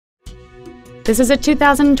This is a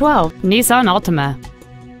 2012 Nissan Altima.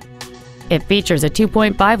 It features a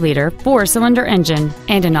 2.5-liter four-cylinder engine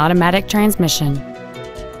and an automatic transmission.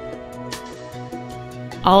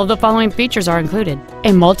 All of the following features are included: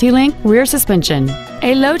 a multi-link rear suspension,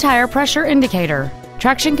 a low tire pressure indicator,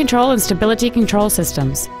 traction control and stability control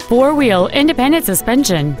systems, four-wheel independent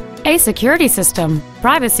suspension, a security system,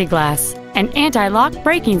 privacy glass, an anti-lock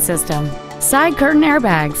braking system, side curtain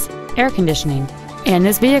airbags, air conditioning, and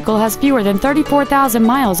this vehicle has fewer than 34,000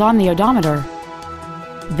 miles on the odometer.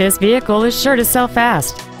 This vehicle is sure to sell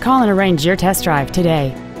fast. Call and arrange your test drive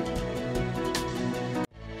today.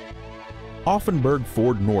 Auffenberg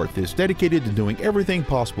Ford North is dedicated to doing everything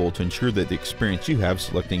possible to ensure that the experience you have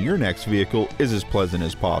selecting your next vehicle is as pleasant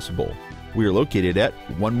as possible. We are located at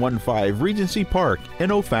 115 Regency Park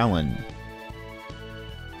in O'Fallon.